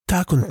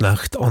Tag und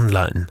Nacht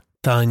online,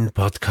 dein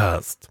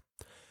Podcast.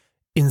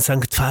 In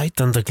St. Veit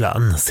an der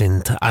Glan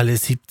sind alle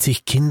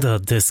 70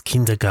 Kinder des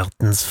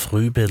Kindergartens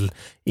Frübel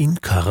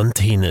in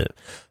Quarantäne.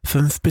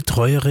 5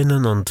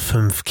 Betreuerinnen und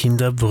 5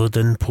 Kinder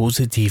wurden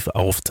positiv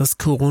auf das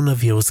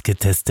Coronavirus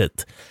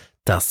getestet.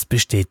 Das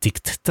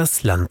bestätigt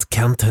das Land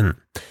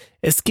Kärnten.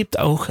 Es gibt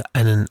auch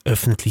einen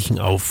öffentlichen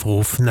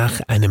Aufruf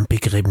nach einem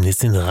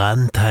Begräbnis in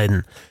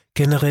Quarantäne.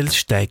 Generell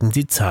steigen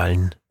die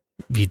Zahlen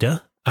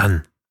wieder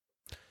an.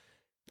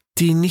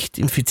 Die nicht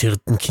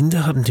infizierten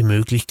Kinder haben die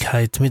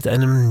Möglichkeit, mit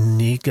einem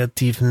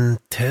negativen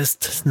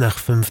Test nach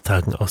 5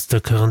 Tagen aus der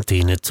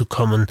Quarantäne zu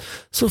kommen,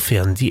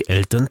 sofern die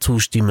Eltern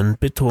zustimmen,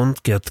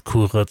 betont Gerd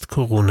Kurat,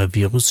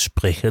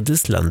 Coronavirus-Sprecher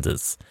des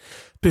Landes.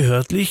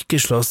 Behördlich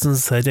geschlossen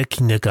sei der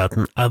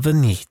Kindergarten aber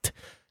nicht.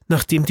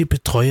 Nachdem die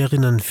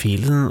Betreuerinnen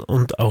fehlen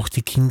und auch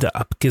die Kinder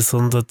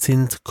abgesondert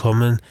sind,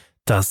 kommen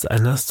das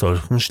einer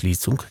solchen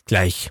Schließung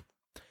gleich.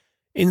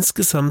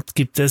 Insgesamt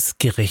gibt es,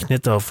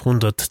 gerechnet auf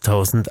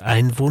 100.000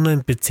 Einwohner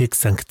im Bezirk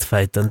St.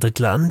 Veit an der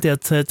Glan,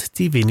 derzeit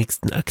die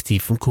wenigsten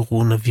aktiven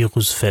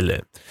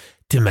Coronavirus-Fälle.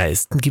 Die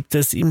meisten gibt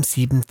es im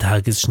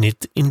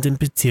 7-Tagesschnitt in den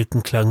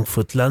Bezirken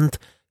Klagenfurt-Land,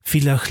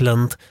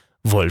 Villach-Land,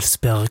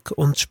 Wolfsberg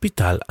und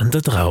Spital an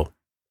der Drau.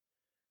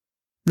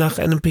 Nach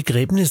einem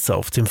Begräbnis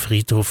auf dem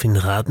Friedhof in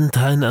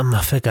Radenthein am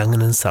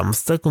vergangenen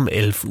Samstag um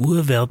 11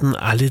 Uhr werden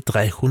alle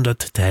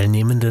 300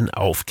 Teilnehmenden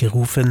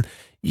aufgerufen,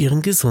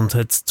 ihren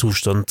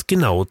Gesundheitszustand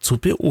genau zu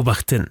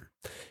beobachten.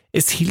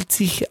 Es hielt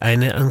sich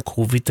eine an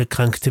Covid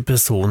erkrankte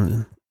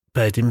Person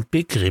bei dem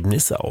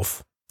Begräbnis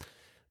auf.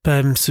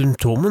 Beim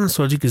Symptomen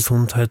soll die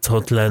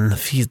Gesundheitshotline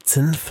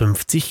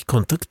 1450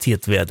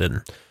 kontaktiert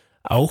werden.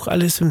 Auch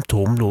alle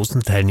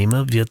symptomlosen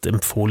Teilnehmer wird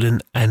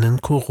empfohlen,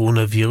 einen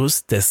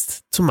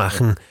Coronavirus-Test zu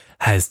machen,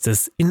 heißt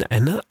es in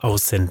einer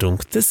Aussendung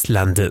des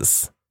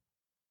Landes.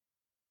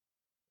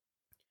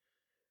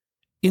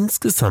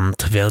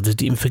 Insgesamt werde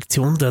die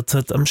Infektion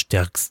derzeit am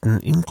stärksten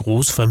in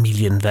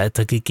Großfamilien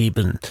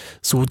weitergegeben,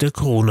 so der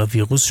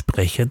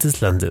Coronavirus-Sprecher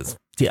des Landes.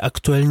 Die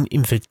aktuellen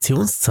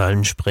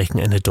Infektionszahlen sprechen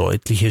eine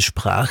deutliche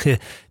Sprache.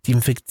 Die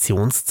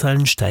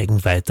Infektionszahlen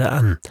steigen weiter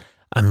an.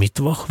 Am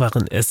Mittwoch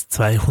waren es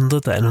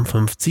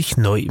 251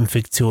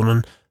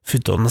 Neuinfektionen, für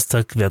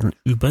Donnerstag werden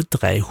über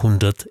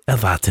 300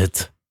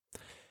 erwartet.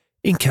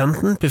 In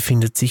Kärnten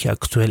befindet sich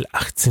aktuell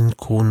 18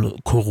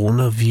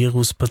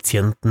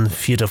 Coronavirus-Patienten,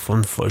 4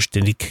 davon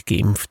vollständig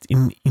geimpft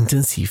in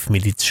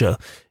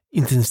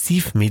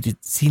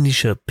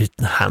intensivmedizinischer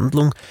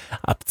Behandlung.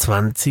 Ab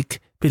 20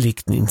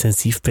 belegten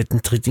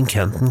Intensivbetten tritt in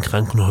Kärnten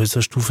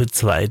Krankenhäuserstufe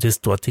 2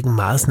 des dortigen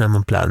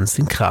Maßnahmenplans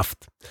in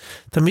Kraft.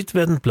 Damit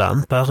werden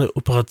planbare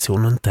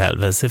Operationen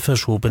teilweise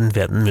verschoben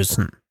werden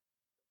müssen.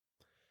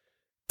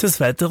 Des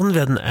Weiteren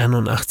werden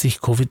 81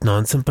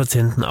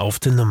 Covid-19-Patienten auf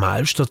den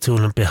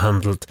Normalstationen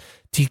behandelt.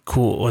 Die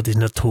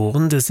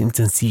Koordinatoren des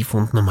Intensiv-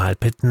 und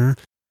Normalbetten,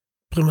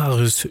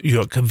 Primarius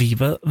Jörg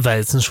Weber,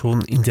 weisen schon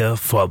in der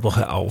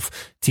Vorwoche auf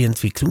die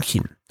Entwicklung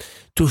hin.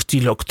 Durch die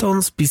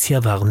Lockdowns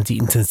bisher waren die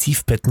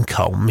Intensivbetten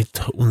kaum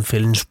mit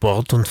Unfällen,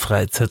 Sport- und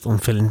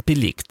Freizeitunfällen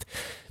belegt.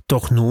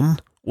 Doch nun,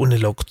 ohne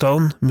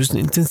Lockdown, müssen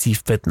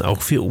Intensivbetten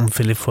auch für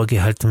Unfälle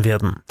vorgehalten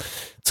werden.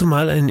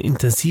 Zumal ein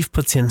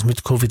Intensivpatient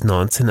mit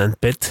Covid-19 ein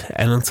Bett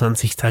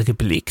 21 Tage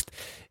belegt,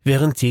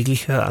 während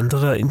jeglicher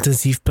anderer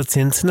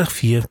Intensivpatient nach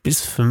 4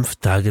 bis 5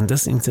 Tagen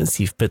das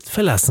Intensivbett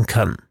verlassen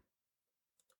kann.